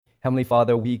Heavenly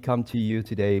Father, we come to you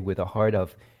today with a heart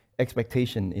of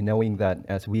expectation in knowing that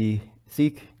as we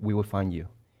seek, we will find you.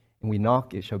 And we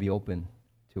knock, it shall be open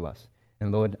to us.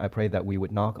 And Lord, I pray that we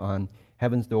would knock on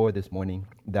heaven's door this morning,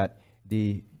 that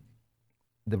the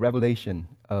revelation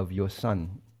of your Son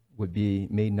would be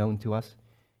made known to us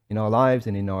in our lives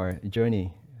and in our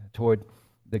journey toward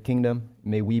the kingdom.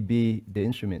 May we be the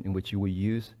instrument in which you will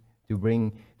use to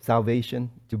bring salvation,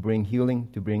 to bring healing,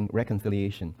 to bring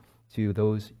reconciliation to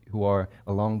those who are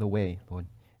along the way, Lord.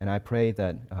 And I pray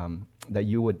that that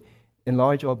you would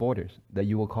enlarge our borders, that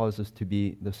you will cause us to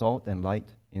be the salt and light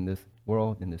in this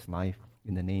world, in this life.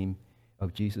 In the name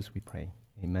of Jesus we pray.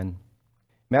 Amen.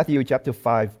 Matthew chapter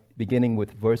 5, beginning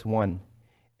with verse 1.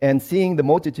 And seeing the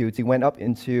multitudes, he went up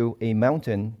into a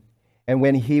mountain, and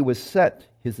when he was set,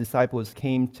 his disciples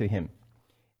came to him.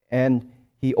 And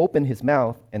he opened his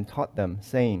mouth and taught them,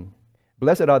 saying,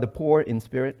 Blessed are the poor in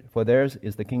spirit, for theirs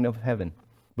is the kingdom of heaven.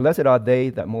 Blessed are they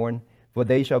that mourn, for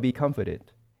they shall be comforted.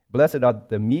 Blessed are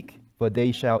the meek, for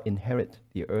they shall inherit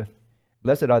the earth.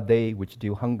 Blessed are they which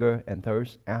do hunger and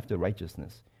thirst after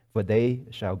righteousness, for they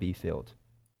shall be filled.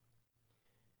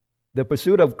 The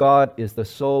pursuit of God is the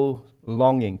soul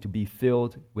longing to be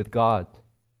filled with God,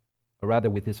 or rather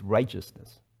with his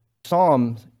righteousness.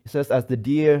 Psalms says, as the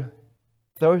deer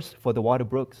thirsts for the water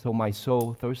brook, so my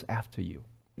soul thirsts after you.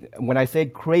 When I say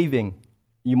craving,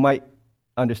 you might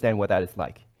understand what that is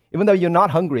like. Even though you're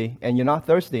not hungry and you're not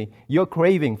thirsty, you're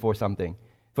craving for something.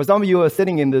 For some of you who are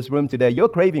sitting in this room today, you're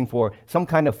craving for some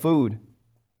kind of food,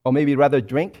 or maybe rather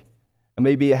drink, and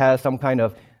maybe it has some kind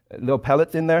of little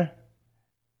pellets in there,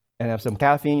 and have some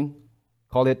caffeine,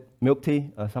 call it milk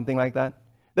tea or something like that.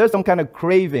 There's some kind of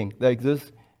craving that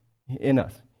exists in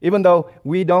us. Even though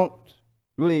we're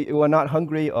not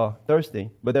hungry or thirsty,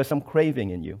 but there's some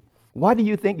craving in you. Why do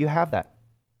you think you have that?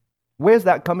 Where's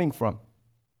that coming from?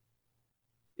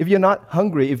 If you're not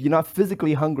hungry, if you're not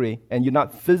physically hungry, and you're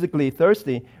not physically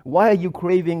thirsty, why are you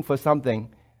craving for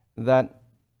something that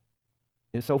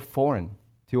is so foreign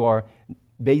to our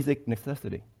basic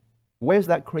necessity? Where's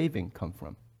that craving come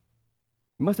from?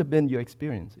 It must have been your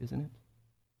experience, isn't it?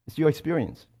 It's your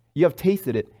experience. You have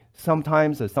tasted it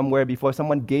sometimes or somewhere before.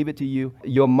 Someone gave it to you.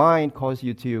 Your mind caused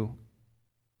you to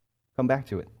come back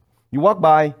to it. You walk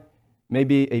by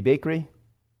maybe a bakery,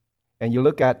 and you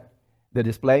look at the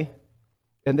display,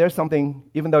 and there's something,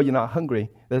 even though you're not hungry,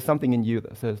 there's something in you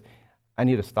that says, I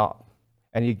need to stop.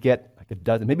 And you get like a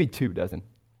dozen, maybe 2 dozen,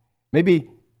 maybe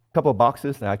a couple of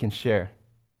boxes that I can share.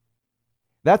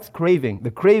 That's craving.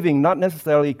 The craving not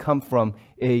necessarily come from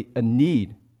a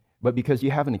need, but because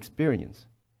you have an experience.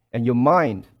 And your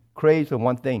mind craves for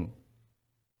one thing,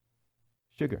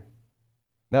 sugar.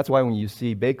 That's why when you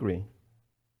see bakery,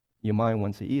 your mind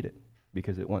wants to eat it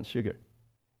because it wants sugar,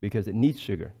 because it needs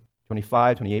sugar.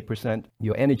 25, 28%,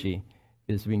 your energy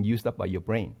is being used up by your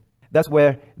brain. That's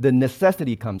where the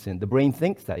necessity comes in. The brain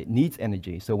thinks that it needs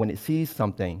energy. So when it sees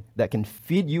something that can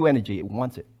feed you energy, it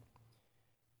wants it.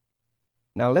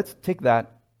 Now let's take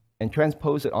that and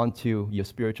transpose it onto your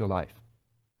spiritual life.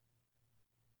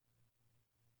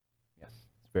 Yes,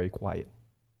 it's very quiet.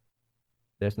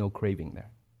 There's no craving there.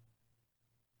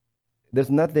 There's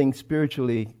nothing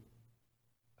spiritually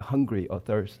hungry or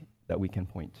thirst that we can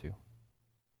point to,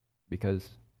 because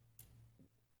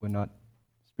we're not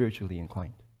spiritually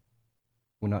inclined.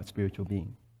 We're not spiritual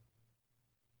beings.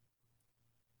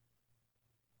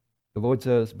 The Lord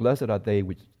says, blessed are they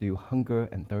which do hunger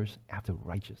and thirst after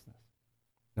righteousness.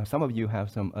 Now, some of you have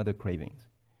some other cravings.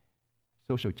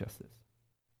 Social justice.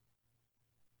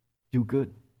 Do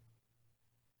good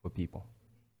for people.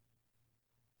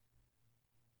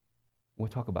 We'll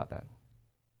talk about that.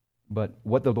 But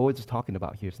what the Lord is talking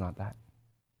about here is not that.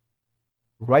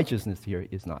 Righteousness here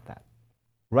is not that.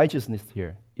 Righteousness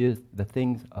here is the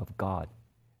things of God.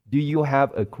 Do you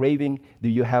have a craving? Do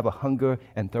you have a hunger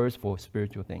and thirst for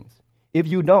spiritual things? If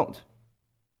you don't,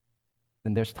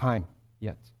 then there's time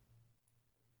yet.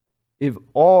 If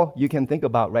all you can think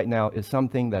about right now is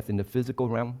something that's in the physical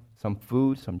realm, some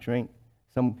food, some drink,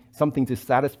 something to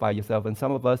satisfy yourself, and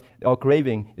some of us, our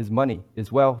craving is money, is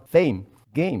wealth, fame,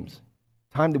 games,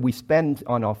 time that we spend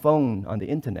on our phone, on the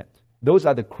internet. Those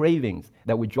are the cravings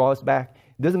that would draw us back.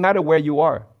 It doesn't matter where you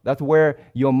are. That's where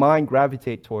your mind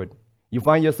gravitates toward. You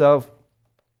find yourself,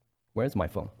 where's my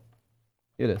phone?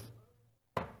 Here it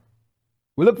is.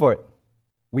 We look for it.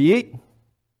 We eat.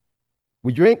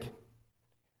 We drink.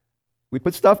 We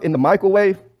put stuff in the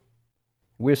microwave.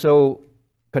 We're so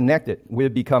connected. We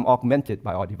become augmented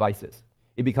by our devices.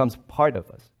 It becomes part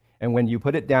of us. And when you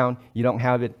put it down, you don't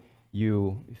have it,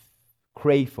 you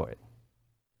crave for it.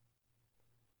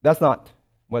 That's not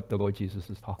what the Lord Jesus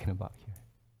is talking about here.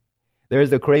 There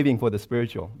is a craving for the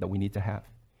spiritual that we need to have.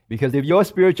 Because if you're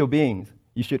spiritual beings,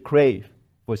 you should crave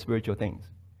for spiritual things.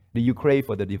 Do you crave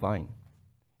for the divine?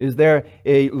 Is there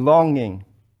a longing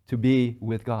to be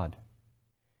with God?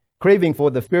 Craving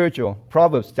for the spiritual.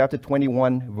 Proverbs chapter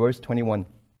 21, verse 21.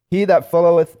 He that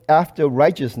followeth after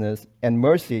righteousness and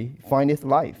mercy findeth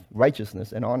life,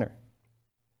 righteousness, and honor.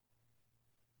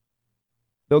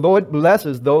 The Lord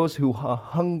blesses those who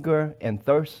hunger and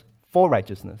thirst for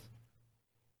righteousness.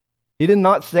 He did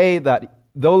not say that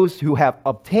those who have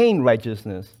obtained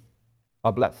righteousness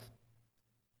are blessed.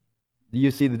 Do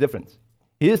you see the difference?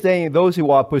 He is saying those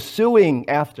who are pursuing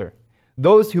after,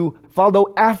 those who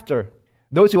follow after,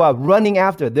 those who are running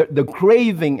after, the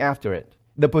craving after it,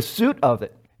 the pursuit of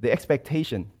it, the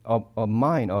expectation of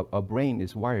mind, our brain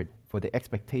is wired for the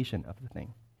expectation of the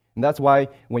thing. And that's why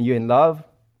when you're in love,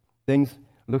 things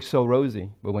look so rosy,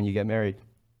 but when you get married,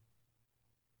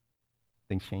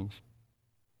 things change.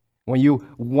 When you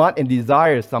want and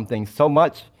desire something so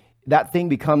much, that thing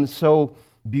becomes so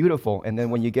beautiful, and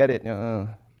then when you get it,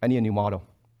 I need a new model.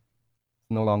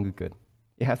 It's no longer good.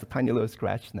 It has a tiny little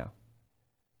scratch now.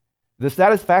 The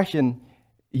satisfaction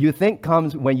you think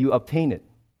comes when you obtain it,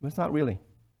 but it's not really.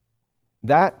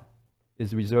 That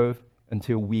is reserved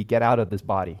until we get out of this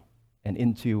body and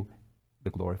into the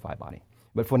glorified body.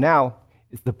 But for now,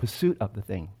 it's the pursuit of the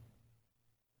thing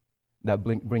that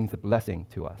brings the blessing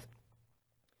to us.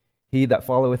 He that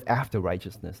followeth after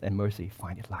righteousness and mercy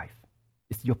findeth life.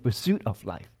 It's your pursuit of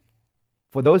life.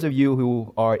 For those of you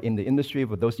who are in the industry,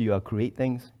 for those of you who create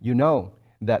things, you know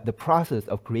that the process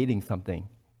of creating something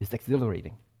is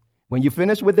exhilarating. When you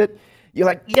finish with it, you're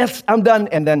like, yes, I'm done.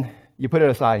 And then you put it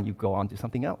aside and you go on to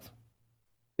something else.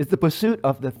 It's the pursuit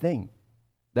of the thing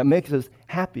that makes us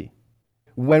happy.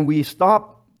 When we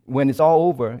stop, when it's all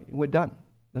over, we're done.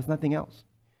 There's nothing else.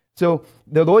 So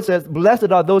the Lord says,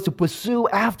 blessed are those who pursue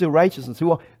after righteousness,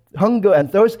 who are hunger and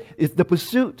thirst. It's the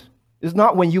pursuit. It's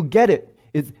not when you get it.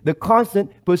 It's the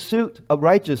constant pursuit of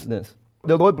righteousness.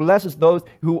 The Lord blesses those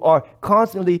who are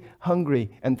constantly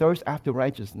hungry and thirst after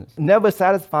righteousness, never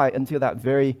satisfied until that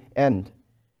very end.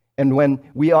 And when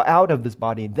we are out of this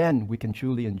body, then we can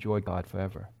truly enjoy God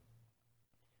forever.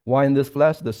 While in this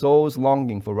flesh, the soul's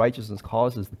longing for righteousness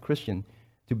causes the Christian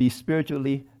to be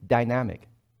spiritually dynamic.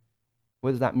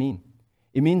 What does that mean?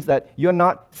 It means that you're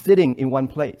not sitting in one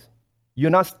place. You're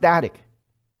not static.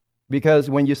 Because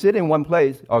when you sit in one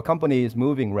place, our company is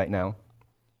moving right now.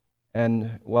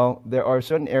 And, well, there are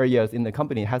certain areas in the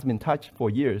company that hasn't been touched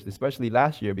for years, especially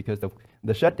last year because of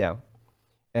the shutdown.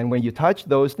 And when you touch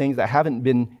those things that haven't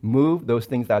been moved, those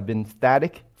things that have been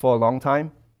static for a long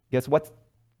time, guess what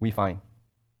we find?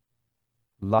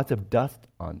 Lots of dust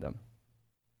on them.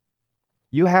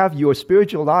 You have your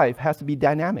spiritual life has to be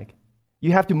dynamic.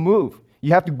 You have to move.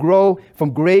 You have to grow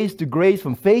from grace to grace,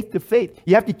 from faith to faith.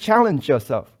 You have to challenge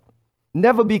yourself.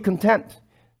 Never be content.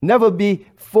 Never be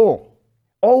full.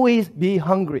 Always be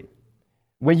hungry.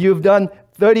 When you've done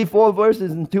 34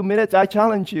 verses in 2 minutes, I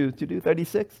challenge you to do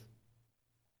 36.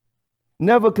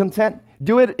 Never content.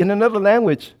 Do it in another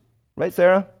language. Right,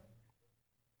 Sarah?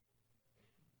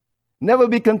 Never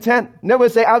be content. Never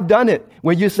say, I've done it.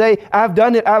 When you say, I've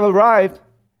done it, I've arrived,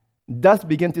 dust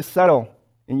begin to settle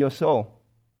in your soul.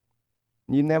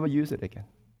 You never use it again.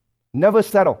 Never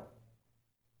settle.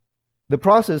 The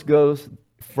process goes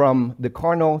from the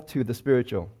carnal to the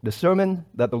spiritual. The sermon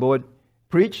that the Lord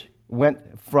preached went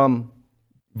from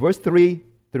verse 3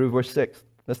 through verse 6.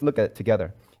 Let's look at it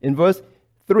together. In verse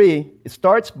 3, it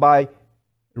starts by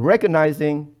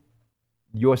recognizing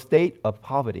your state of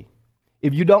poverty.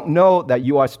 If you don't know that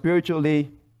you are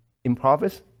spiritually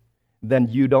impoverished, then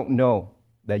you don't know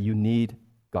that you need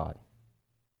God.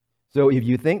 So if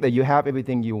you think that you have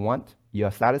everything you want, you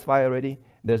are satisfied already,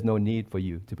 there's no need for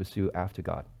you to pursue after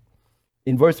God.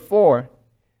 In verse 4,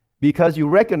 because you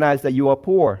recognize that you are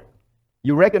poor,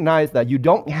 you recognize that you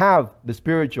don't have the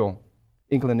spiritual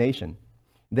inclination,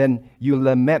 then you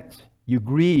lament, you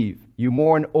grieve, you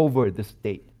mourn over the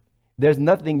state. There's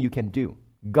nothing you can do.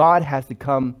 God has to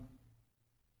come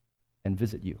and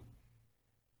visit you.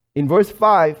 In verse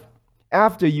 5,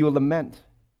 after you lament,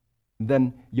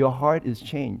 then your heart is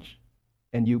changed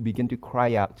and you begin to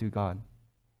cry out to God.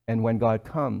 And when God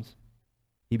comes,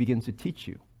 He begins to teach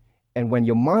you. And when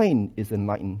your mind is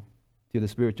enlightened to the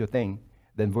spiritual thing,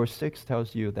 then verse 6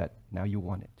 tells you that now you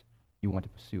want it. You want to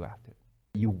pursue after it.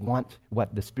 You want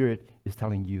what the Spirit is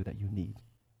telling you that you need.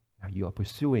 Now you are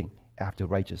pursuing after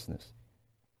righteousness.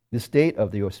 The state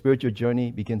of your spiritual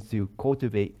journey begins to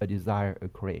cultivate a desire, a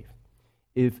crave.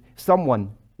 If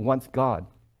someone wants God,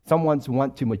 someone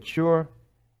wants to mature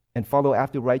and follow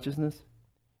after righteousness,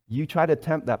 you try to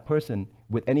tempt that person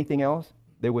with anything else,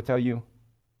 they will tell you,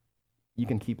 you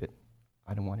can keep it.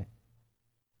 I don't want it.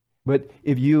 But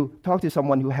if you talk to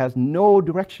someone who has no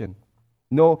direction,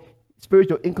 no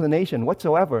spiritual inclination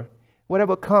whatsoever,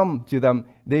 whatever come to them,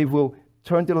 they will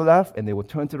turn to the left and they will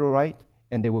turn to the right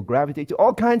and they will gravitate to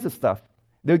all kinds of stuff.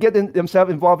 They'll get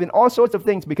themselves involved in all sorts of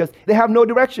things because they have no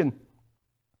direction.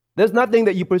 There's nothing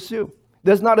that you pursue.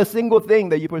 There's not a single thing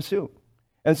that you pursue.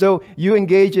 And so you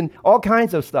engage in all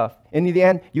kinds of stuff. And in the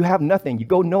end, you have nothing. You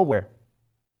go nowhere.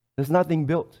 There's nothing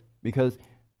built because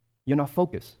you're not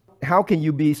focused. How can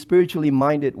you be spiritually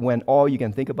minded when all you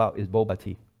can think about is boba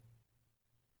tea?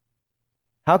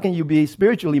 How can you be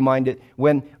spiritually minded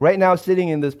when right now sitting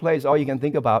in this place, all you can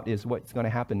think about is what's going to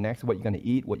happen next, what you're going to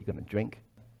eat, what you're going to drink?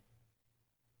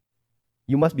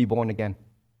 You must be born again.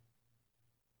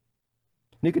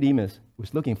 Nicodemus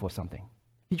was looking for something.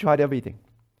 He tried everything.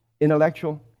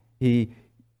 Intellectual, he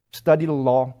studied the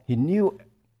law, he knew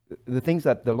the things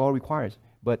that the law requires,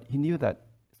 but he knew that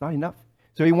it's not enough.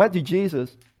 So he went to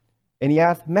Jesus and he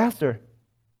asked, Master,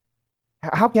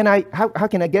 how can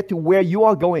I get to where you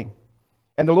are going?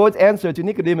 And the Lord's answer to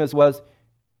Nicodemus was,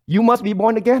 you must be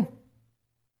born again.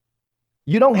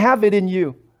 You don't have it in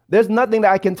you. There's nothing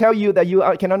that I can tell you that you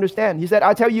can understand. He said,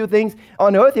 I tell you things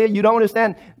on earth here you don't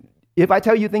understand. If I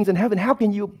tell you things in heaven, how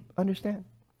can you understand?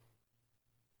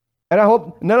 And I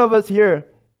hope none of us here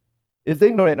is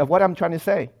ignorant of what I'm trying to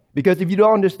say. Because if you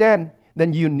don't understand,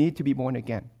 then you need to be born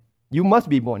again. You must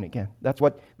be born again. That's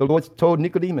what the Lord told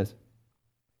Nicodemus.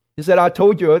 He said, I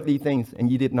told you earthly things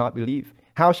and you did not believe.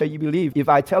 How shall you believe if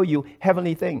I tell you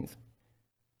heavenly things?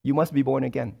 You must be born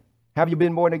again. Have you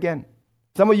been born again?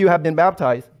 Some of you have been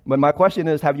baptized, but my question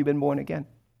is, have you been born again?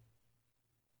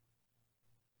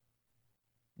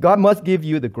 God must give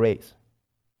you the grace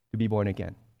to be born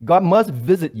again. God must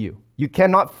visit you. You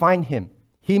cannot find him.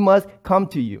 He must come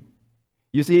to you.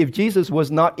 You see, if Jesus was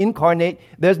not incarnate,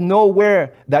 there's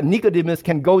nowhere that Nicodemus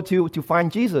can go to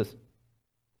find Jesus.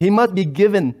 He must be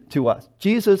given to us.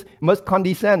 Jesus must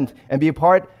condescend and be a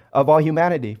part of our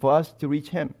humanity for us to reach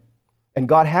him. And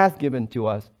God has given to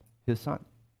us his Son.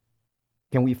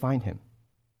 Can we find him?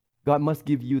 God must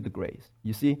give you the grace.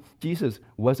 You see, Jesus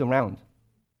was around,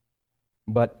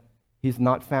 but he's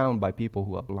not found by people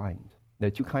who are blind. There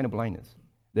are two kinds of blindness.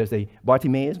 There's a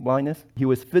Bartimaeus blindness. He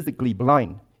was physically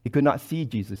blind. He could not see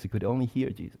Jesus. He could only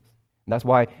hear Jesus. And that's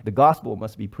why the gospel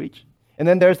must be preached. And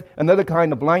then there's another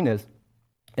kind of blindness,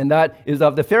 and that is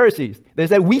of the Pharisees. They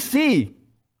said, we see.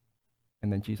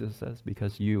 And then Jesus says,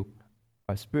 because you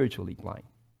are spiritually blind,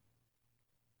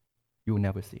 you will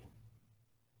never see.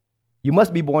 You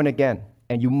must be born again,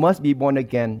 and you must be born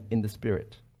again in the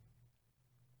Spirit.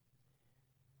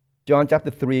 John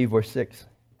chapter 3, verse 6.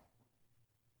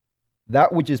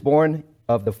 That which is born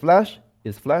of the flesh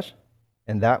is flesh,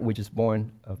 and that which is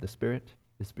born of the Spirit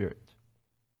is spirit.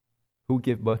 Who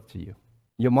gave birth to you?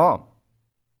 Your mom.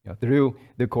 Through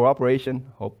the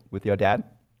cooperation, hope, with your dad,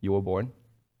 you were born.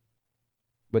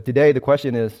 But today the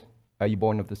question is, are you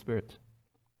born of the Spirit?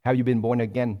 Have you been born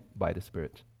again by the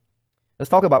Spirit? Let's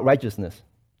talk about righteousness.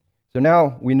 So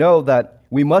now we know that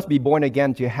we must be born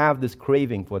again to have this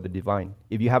craving for the divine.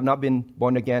 If you have not been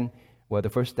born again, well, the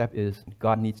first step is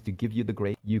God needs to give you the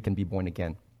grace. You can be born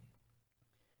again.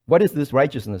 What is this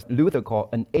righteousness? Luther called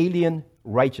an alien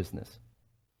righteousness.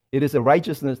 It is a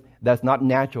righteousness that's not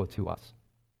natural to us.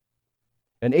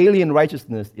 An alien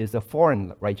righteousness is a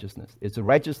foreign righteousness. It's a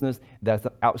righteousness that's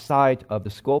outside of the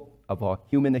scope of our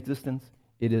human existence.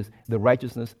 It is the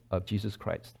righteousness of Jesus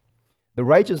Christ. The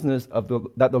righteousness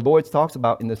that the Lord talks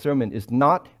about in the sermon is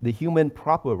not the human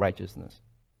proper righteousness.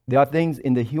 There are things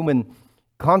in the human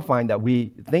confine that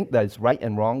we think that is right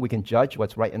and wrong. We can judge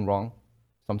what's right and wrong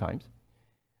sometimes.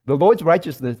 The Lord's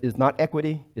righteousness is not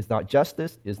equity, it's not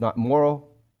justice, it's not moral,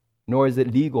 nor is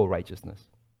it legal righteousness.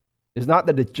 It's not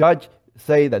that the judge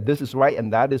say that this is right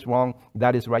and that is wrong,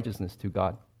 that is righteousness to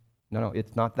God. No,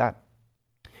 it's not that.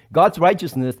 God's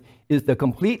righteousness is the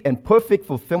complete and perfect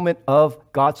fulfillment of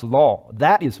God's law.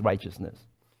 That is righteousness.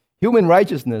 Human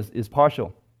righteousness is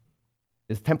partial,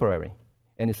 is temporary,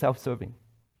 and is self-serving.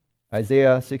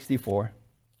 Isaiah 64,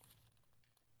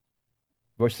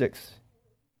 verse 6.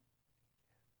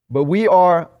 But we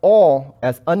are all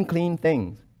as unclean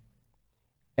things,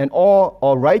 and all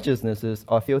our righteousnesses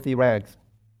are filthy rags.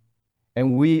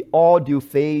 And we all do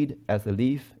fade as a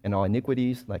leaf, and our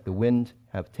iniquities, like the wind,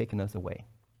 have taken us away.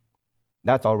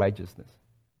 That's our righteousness.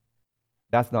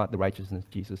 That's not the righteousness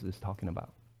Jesus is talking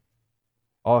about.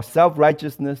 Our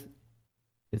self-righteousness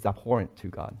is abhorrent to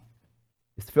God.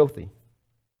 It's filthy.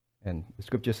 And the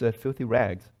scripture said, filthy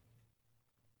rags.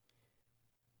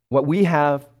 What we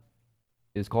have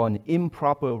is called an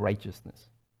improper righteousness.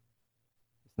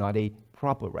 It's not a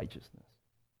proper righteousness.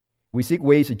 We seek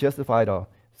ways to justify our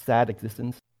sad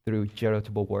existence through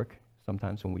charitable work,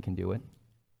 sometimes when we can do it.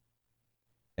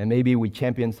 And maybe we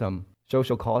champion some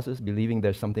social causes, believing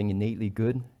there's something innately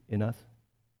good in us.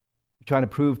 We're trying to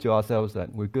prove to ourselves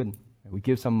that we're good. We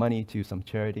give some money to some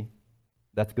charity.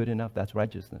 That's good enough. That's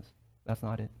righteousness. That's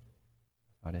not it.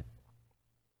 Not it.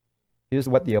 Here's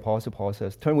what the Apostle Paul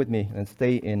says. Turn with me and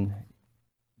stay in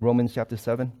Romans chapter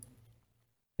 7.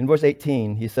 In verse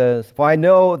 18, he says, "For I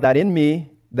know that in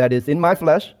me, that is in my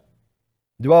flesh,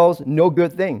 dwells no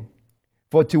good thing.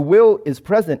 For to will is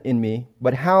present in me,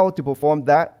 but how to perform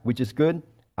that which is good,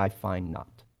 I find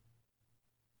not."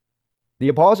 The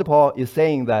Apostle Paul is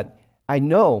saying that I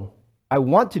know I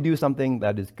want to do something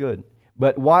that is good,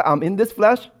 but while I'm in this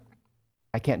flesh,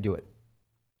 I can't do it.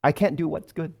 I can't do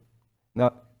what's good.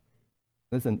 Now,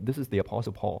 listen, this is the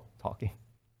Apostle Paul talking.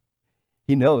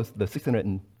 He knows the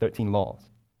 613 laws.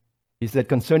 He said,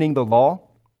 concerning the law,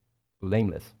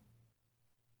 blameless.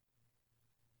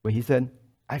 But he said,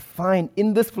 I find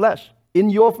in this flesh, in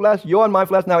your flesh, you're in my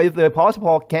flesh. Now, if the Apostle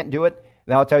Paul can't do it,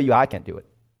 then I'll tell you I can't do it.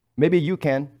 Maybe you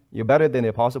can. You're better than the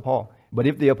Apostle Paul. But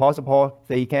if the Apostle Paul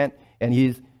say he can't, and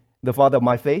he's the father of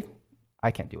my faith,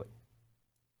 I can't do it.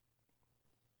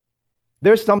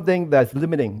 There's something that's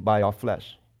limiting by our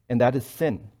flesh, and that is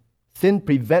sin. Sin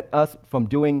prevents us from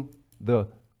doing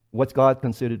what God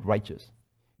considered righteous.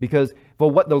 Because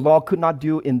for what the law could not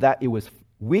do in that it was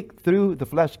weak through the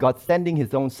flesh, God sending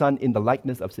his own Son in the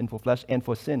likeness of sinful flesh, and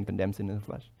for sin, condemned sin in the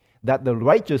flesh, that the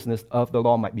righteousness of the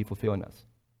law might be fulfilled in us.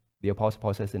 The Apostle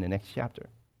Paul says in the next chapter.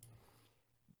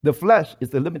 The flesh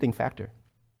is the limiting factor.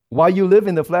 While you live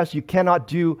in the flesh, you cannot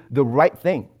do the right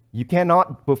thing. You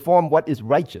cannot perform what is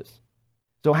righteous.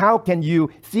 So how can you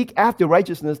seek after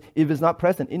righteousness if it's not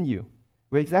present in you?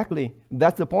 Well, exactly.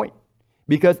 That's the point.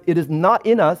 Because it is not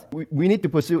in us, we need to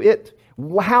pursue it.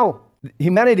 How?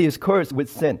 Humanity is cursed with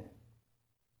sin.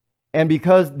 And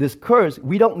because this curse,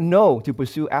 we don't know to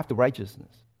pursue after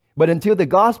righteousness. But until the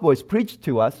gospel is preached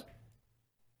to us,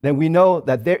 then we know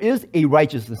that there is a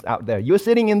righteousness out there. You're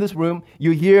sitting in this room,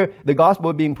 you hear the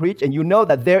gospel being preached, and you know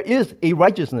that there is a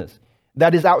righteousness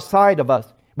that is outside of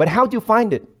us. But how to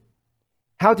find it?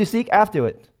 How to seek after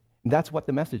it? And that's what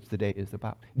the message today is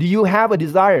about. Do you have a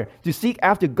desire to seek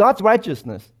after God's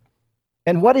righteousness?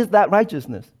 And what is that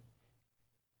righteousness?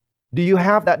 Do you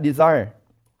have that desire?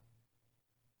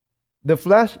 The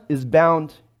flesh is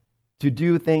bound to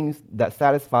do things that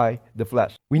satisfy the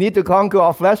flesh. We need to conquer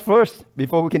our flesh first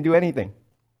before we can do anything.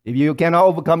 If you cannot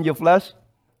overcome your flesh,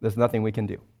 there's nothing we can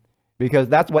do. Because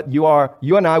that's what you are.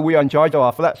 You and I, we are in charge of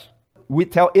our flesh. We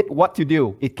tell it what to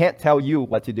do. It can't tell you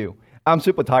what to do. I'm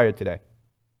super tired today.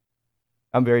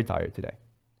 I'm very tired today.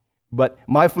 But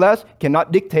my flesh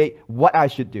cannot dictate what I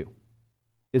should do.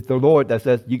 It's the Lord that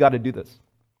says, you got to do this.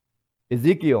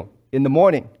 Ezekiel, in the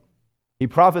morning, he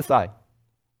prophesied.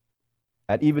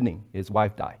 At evening, his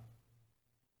wife died.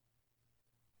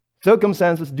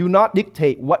 Circumstances do not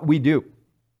dictate what we do.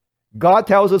 God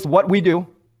tells us what we do,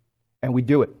 and we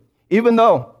do it, even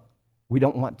though we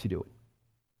don't want to do it.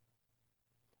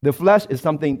 The flesh is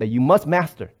something that you must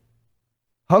master.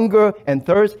 Hunger and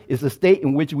thirst is a state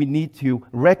in which we need to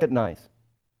recognize.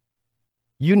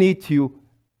 You need to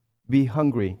be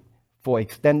hungry for an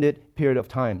extended period of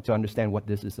time to understand what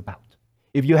this is about.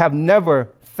 If you have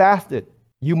never fasted,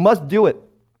 you must do it.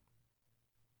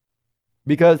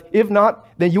 Because if not,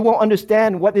 then you won't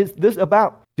understand what is this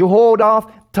about. To hold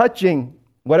off touching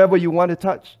whatever you want to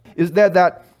touch. Is there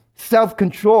that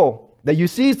self-control that you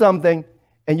see something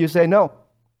and you say no?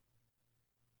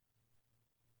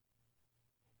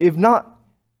 If not,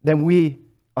 then we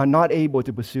are not able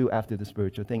to pursue after the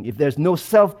spiritual thing. If there's no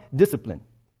self-discipline,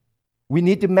 we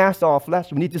need to master our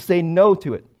flesh. We need to say no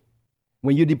to it.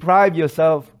 When you deprive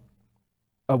yourself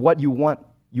of what you want,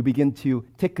 you begin to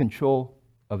take control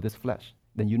of this flesh.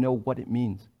 Then you know what it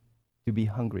means to be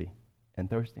hungry and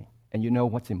thirsty. And you know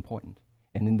what's important.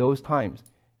 And in those times,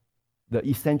 the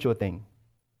essential thing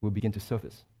will begin to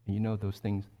surface. And you know those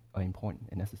things are important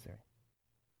and necessary.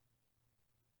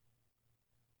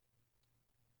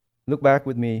 Look back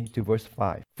with me to verse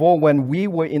 5. For when we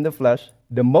were in the flesh,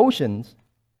 the motions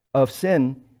of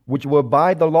sin, which were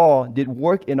by the law, did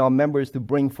work in our members to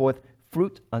bring forth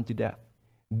fruit unto death.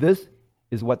 This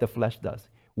is what the flesh does.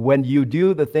 When you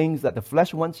do the things that the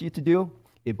flesh wants you to do,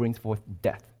 it brings forth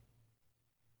death.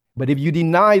 But if you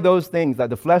deny those things that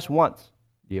the flesh wants,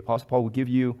 the Apostle Paul will give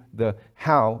you the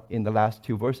how in the last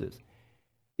two verses.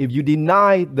 If you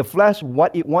deny the flesh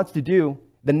what it wants to do,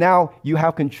 then now you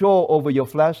have control over your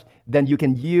flesh, then you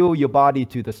can yield your body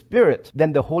to the Spirit.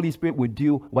 Then the Holy Spirit will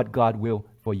do what God will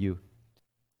for you.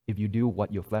 If you do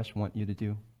what your flesh wants you to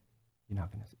do, you're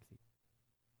not going to succeed.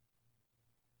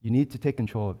 You need to take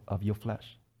control of your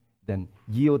flesh, then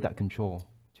yield that control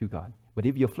to God. But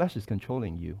if your flesh is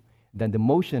controlling you, then the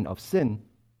motion of sin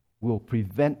will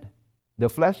prevent the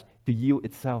flesh to yield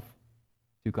itself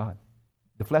to God.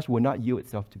 The flesh will not yield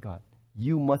itself to God.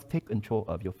 You must take control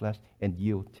of your flesh and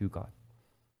yield to God.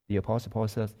 The Apostle Paul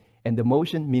says, and the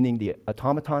motion, meaning the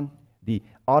automaton, the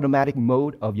automatic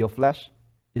mode of your flesh,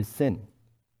 is sin.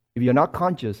 If you're not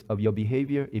conscious of your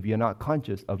behavior, if you're not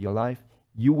conscious of your life,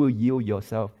 you will yield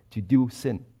yourself to do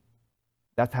sin.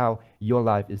 That's how your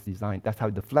life is designed. That's how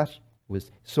the flesh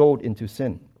was sold into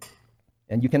sin.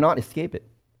 And you cannot escape it.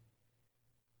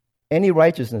 Any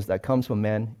righteousness that comes from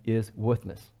man is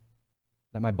worthless.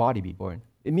 Let my body be burned.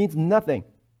 It means nothing.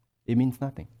 It means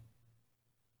nothing.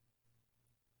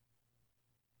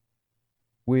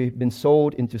 We've been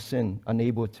sold into sin,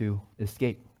 unable to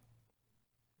escape.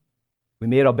 We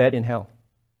made our bed in hell.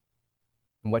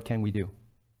 And what can we do?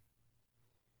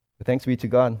 But thanks be to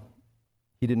God,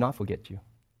 He did not forget you.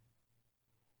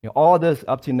 All this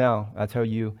up to now, I tell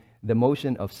you, the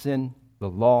motion of sin, the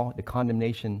law, the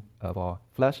condemnation of our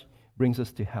flesh brings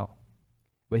us to hell.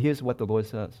 But here's what the Lord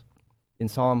says in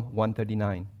Psalm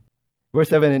 139, verse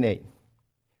 7 and 8.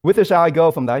 Whither shall I go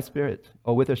from thy spirit,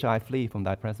 or whither shall I flee from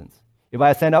thy presence? If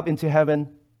I ascend up into heaven,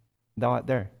 thou art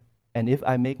there. And if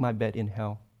I make my bed in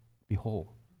hell, behold,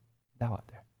 thou art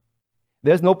there.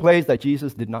 There's no place that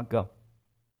Jesus did not go.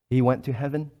 He went to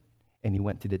heaven and He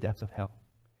went to the depths of hell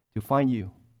to find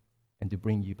you and to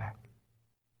bring you back,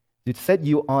 to set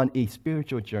you on a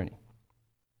spiritual journey.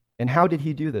 And how did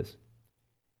He do this?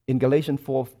 In Galatians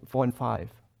 4 and 5,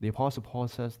 the Apostle Paul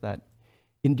says that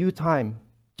in due time,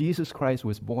 Jesus Christ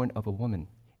was born of a woman,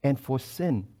 and for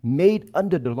sin made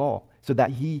under the law, so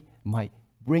that He might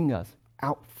bring us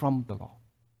out from the law.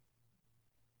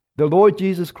 The Lord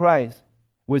Jesus Christ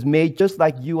was made just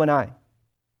like you and I.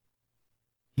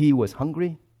 He was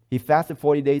hungry. He fasted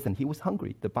 40 days and He was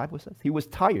hungry, the Bible says. He was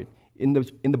tired in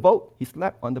the boat. He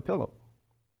slept on the pillow.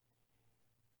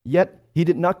 Yet He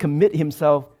did not commit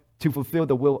Himself to fulfill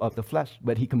the will of the flesh,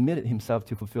 but He committed Himself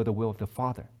to fulfill the will of the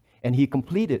Father. And He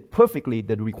completed perfectly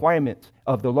the requirements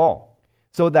of the law,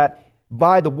 so that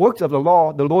by the works of the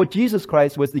law, the Lord Jesus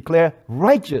Christ was declared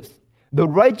righteous, the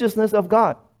righteousness of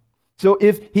God. So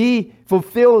if He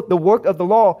fulfilled the work of the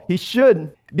law, He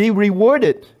should be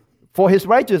rewarded for His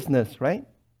righteousness, right?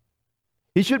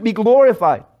 He should be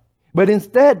glorified. But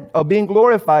instead of being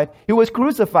glorified, He was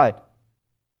crucified,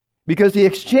 because He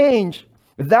exchanged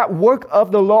that work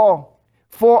of the law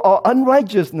for our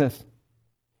unrighteousness.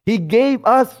 He gave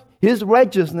us His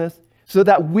righteousness so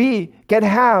that we can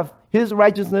have His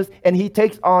righteousness, and He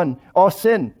takes on our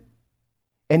sin.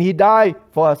 And He died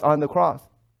for us on the cross.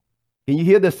 Can you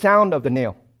hear the sound of the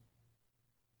nail?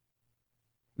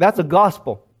 That's the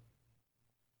gospel.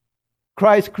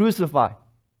 Christ crucified.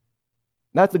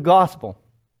 That's the gospel.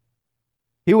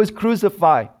 He was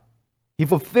crucified. He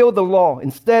fulfilled the law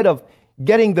instead of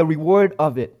getting the reward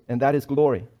of it, and that is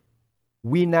glory.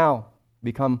 We now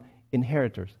become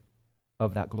inheritors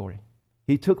of that glory.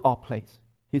 He took our place.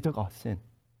 He took our sin.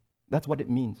 That's what it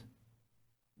means.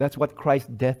 That's what Christ's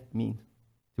death means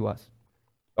to us.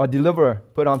 Our deliverer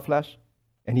put on flesh,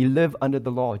 and He lived under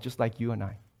the law just like you and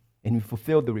I. And He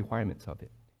fulfilled the requirements of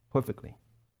it perfectly,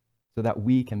 so that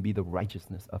we can be the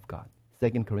righteousness of God.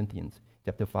 2 Corinthians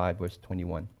chapter 5, verse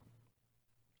 21.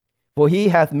 For He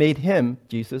hath made Him,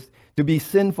 Jesus, to be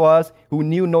sin for us who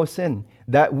knew no sin,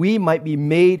 that we might be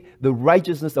made the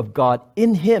righteousness of God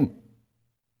in Him.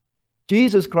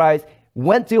 Jesus Christ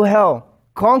went to hell,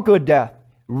 conquered death,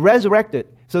 resurrected,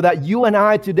 so that you and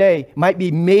I today might be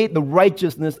made the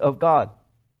righteousness of God.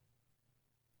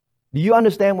 Do you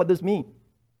understand what this means?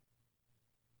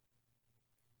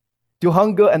 To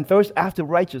hunger and thirst after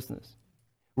righteousness.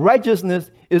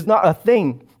 Righteousness is not a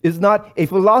thing, is not a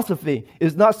philosophy,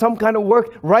 is not some kind of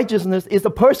work. Righteousness is a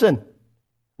person.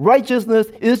 Righteousness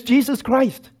is Jesus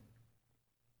Christ.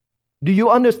 Do you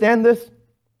understand this?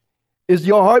 Is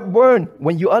your heart burned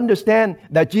when you understand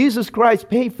that Jesus Christ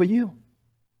paid for you?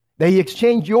 That He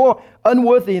exchanged your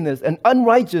unworthiness and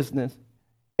unrighteousness,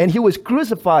 and He was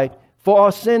crucified for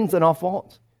our sins and our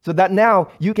faults, so that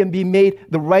now you can be made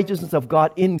the righteousness of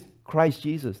God in Christ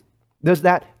Jesus. Does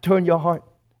that turn your heart?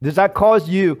 Does that cause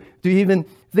you to even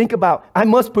think about, I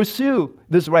must pursue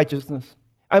this righteousness.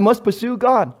 I must pursue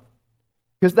God.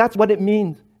 Because that's what it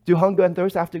means to hunger and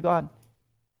thirst after God.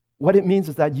 What it means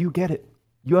is that you get it.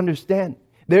 You understand.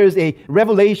 There is a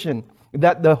revelation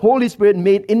that the Holy Spirit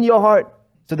made in your heart,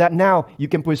 so that now you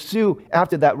can pursue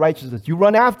after that righteousness. You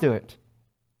run after it.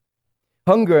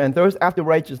 Hunger and thirst after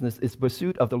righteousness is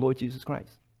pursuit of the Lord Jesus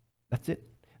Christ. That's it.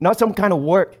 Not some kind of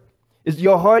work. It's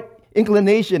your heart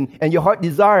inclination and your heart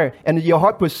desire and your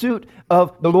heart pursuit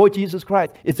of the Lord Jesus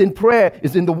Christ. It's in prayer,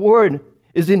 it's in the Word,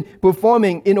 it's in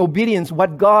performing in obedience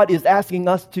what God is asking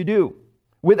us to do.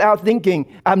 Without thinking,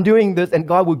 I'm doing this and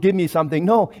God will give me something.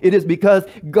 No, it is because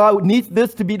God needs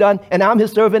this to be done and I'm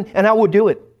His servant and I will do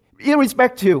it.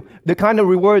 Irrespective to the kind of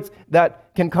rewards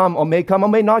that can come or may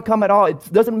not come at all.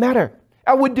 It doesn't matter.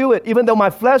 I would do it even though my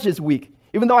flesh is weak.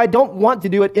 Even though I don't want to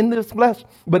do it in this flesh.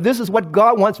 But this is what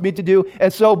God wants me to do.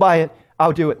 And so by it,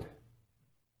 I'll do it.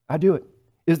 I'll do it.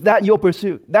 Is that your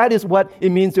pursuit? That is what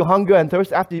it means to hunger and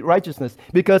thirst after righteousness.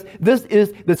 Because this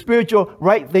is the spiritual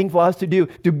right thing for us to do.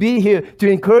 To be here, to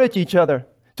encourage each other.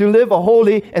 To live a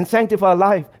holy and sanctified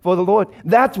life for the Lord.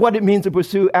 That's what it means to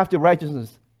pursue after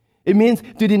righteousness. It means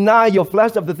to deny your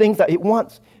flesh of the things that it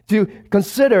wants. To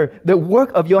consider the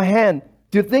work of your hand.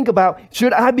 To think about,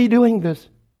 should I be doing this?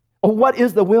 Or what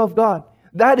is the will of God?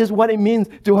 That is what it means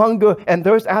to hunger and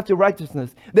thirst after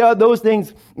righteousness. There are those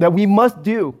things that we must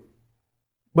do.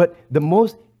 But the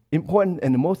most important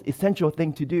and the most essential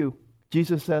thing to do,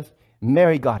 Jesus says,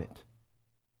 Mary got it.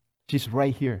 She's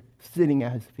right here, sitting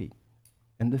at His feet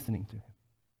and listening to Him.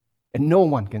 And no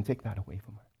one can take that away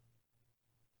from her.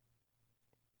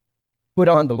 Put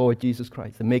on the Lord Jesus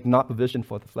Christ and make not provision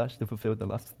for the flesh to fulfill the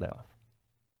lusts thereof.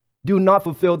 Do not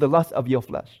fulfill the lust of your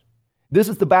flesh. This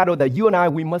is the battle that you and I,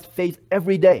 we must face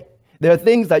every day. There are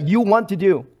things that you want to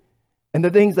do. And the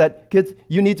things that kids,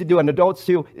 you need to do, and adults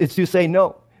too, is to say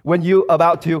no. When you're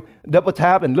about to double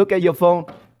tap and look at your phone,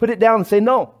 put it down and say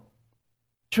no.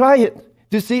 Try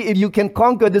it to see if you can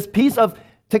conquer this piece of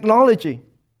technology.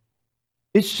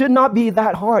 It should not be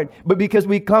that hard, but because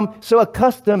we come so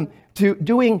accustomed to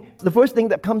doing the first thing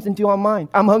that comes into our mind.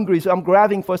 I'm hungry, so I'm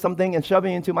grabbing for something and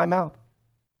shoving it into my mouth.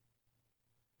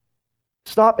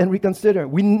 Stop and reconsider.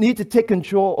 We need to take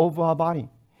control over our body.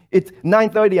 It's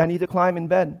 9:30. I need to climb in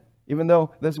bed, even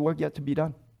though there's work yet to be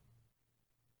done.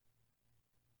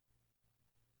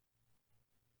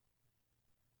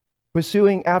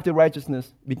 Pursuing after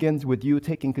righteousness begins with you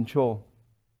taking control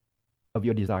of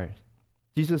your desires.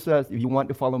 Jesus says, if you want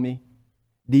to follow me,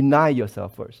 deny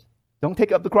yourself first. Don't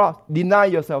take up the cross. Deny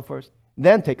yourself first.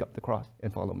 Then take up the cross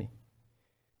and follow me.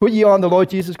 Put ye on the Lord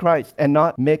Jesus Christ and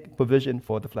not make provision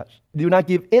for the flesh. Do not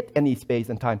give it any space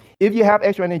and time. If you have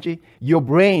extra energy, your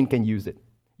brain can use it.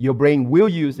 Your brain will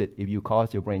use it if you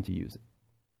cause your brain to use it.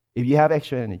 If you have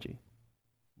extra energy,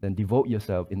 then devote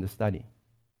yourself in the study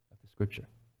of the Scripture.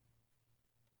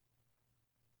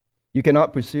 You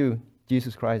cannot pursue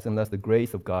Jesus Christ unless the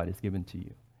grace of God is given to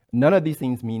you. None of these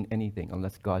things mean anything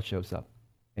unless God shows up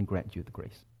and grants you the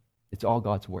grace. It's all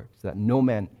God's work, so that no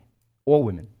man or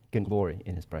woman can glory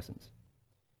in His presence.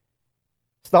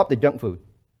 Stop the junk food.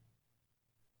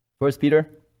 1 Peter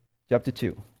chapter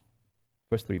 2,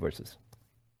 first 3 verses.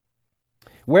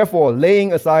 Wherefore,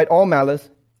 laying aside all malice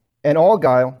and all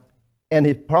guile and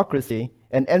hypocrisy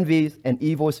and envies and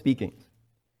evil speakings,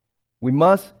 we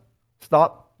must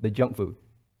stop the junk food.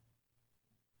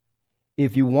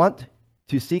 If you want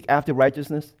to seek after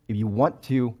righteousness, if you want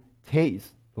to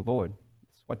taste the Lord,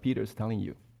 that's what Peter is telling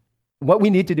you. What we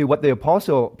need to do, what the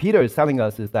Apostle Peter is telling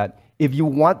us, is that if you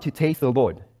want to taste the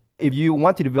Lord, if you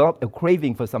want to develop a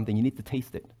craving for something, you need to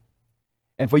taste it.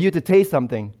 And for you to taste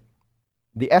something,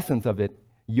 the essence of it,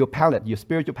 your palate, your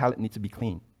spiritual palate needs to be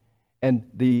clean. And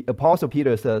the Apostle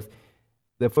Peter says,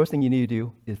 the first thing you need to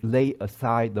do is lay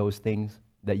aside those things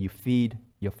that you feed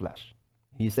your flesh.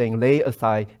 He's saying, lay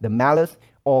aside the malice,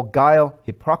 all guile,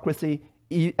 hypocrisy,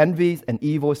 envies, and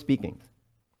evil speakings.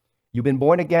 You've been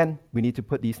born again, we need to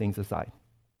put these things aside.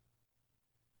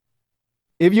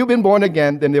 If you've been born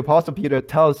again, then the Apostle Peter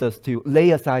tells us to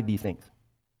lay aside these things.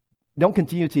 Don't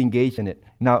continue to engage in it.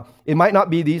 Now, it might not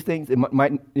be these things, it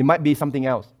might be something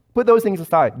else. Put those things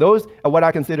aside. Those are what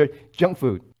I consider junk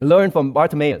food. Learn from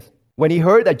Bartimaeus. When he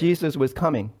heard that Jesus was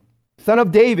coming, Son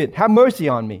of David, have mercy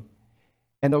on me.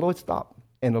 And the Lord stopped,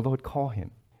 and the Lord called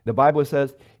him. The Bible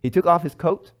says he took off his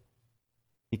coat,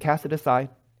 he cast it aside,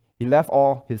 he left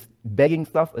all his begging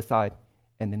stuff aside,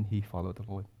 and then he followed the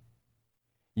Lord.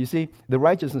 You see, the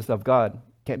righteousness of God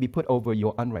can't be put over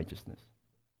your unrighteousness.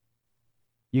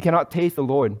 You cannot taste the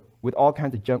Lord with all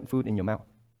kinds of junk food in your mouth.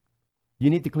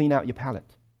 You need to clean out your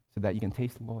palate so that you can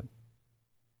taste the Lord.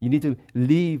 You need to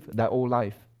leave that old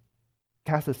life,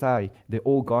 cast aside the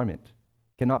old garment.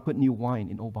 Cannot put new wine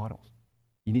in old bottles.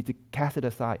 You need to cast it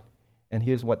aside. And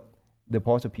here's what the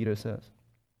Apostle Peter says.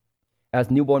 As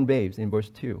newborn babes, in verse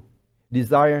 2,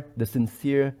 desire the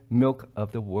sincere milk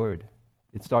of the word.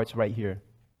 It starts right here,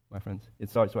 my friends. It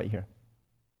starts right here.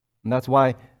 And that's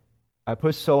why I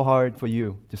push so hard for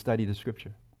you to study the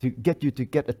Scripture, to get you to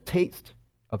get a taste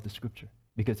of the Scripture,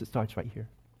 because it starts right here.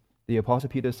 The Apostle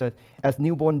Peter said, as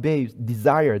newborn babes,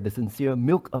 desire the sincere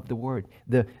milk of the word,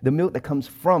 the milk that comes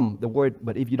from the word,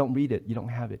 but if you don't read it, you don't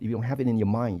have it. If you don't have it in your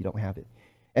mind, you don't have it.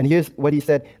 And here's what he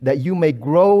said, that you may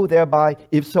grow thereby,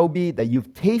 if so be that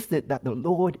you've tasted that the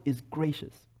Lord is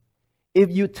gracious.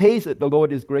 If you taste it, the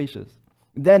Lord is gracious,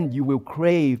 then you will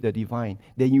crave the divine.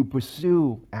 Then you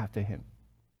pursue after him.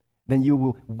 Then you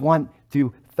will want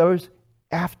to thirst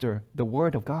after the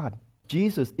word of God.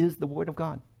 Jesus is the word of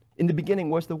God. In the beginning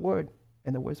was the Word,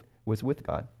 and the Word was with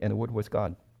God, and the Word was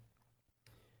God.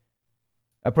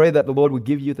 I pray that the Lord will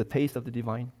give you the taste of the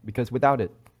divine, because without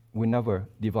it, we never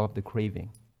develop the craving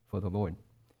for the Lord.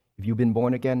 If you've been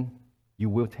born again, you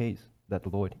will taste that the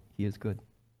Lord, He is good.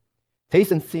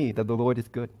 Taste and see that the Lord is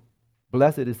good.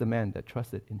 Blessed is the man that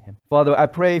trusted in Him. Father, I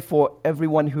pray for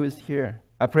everyone who is here.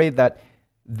 I pray that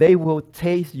they will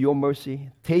taste your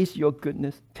mercy, taste your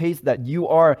goodness, taste that you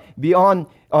are beyond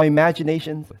our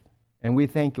imaginations. And we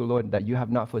thank you, Lord, that you have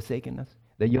not forsaken us,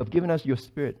 that you have given us your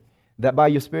Spirit, that by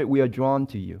your Spirit we are drawn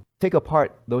to you. Take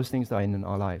apart those things that are in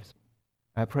our lives.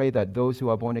 I pray that those who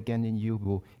are born again in you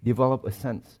will develop a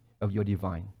sense of your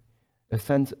divine, a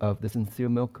sense of the sincere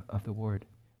milk of the word,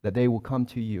 that they will come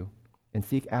to you and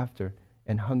seek after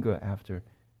and hunger after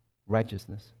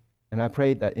righteousness. And I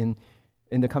pray that in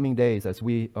the coming days, as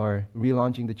we are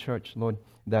relaunching the church, Lord,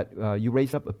 that you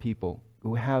raise up a people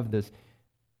who have this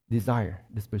desire,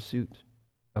 this pursuit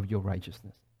of your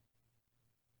righteousness.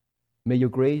 May your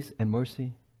grace and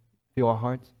mercy fill our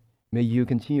hearts. May you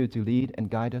continue to lead and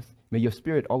guide us. May your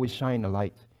Spirit always shine a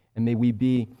light. And may we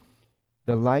be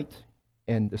the light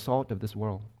and the salt of this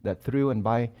world, that through and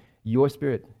by your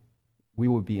Spirit, we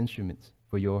will be instruments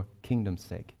for your kingdom's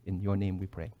sake. In your name we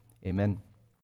pray. Amen.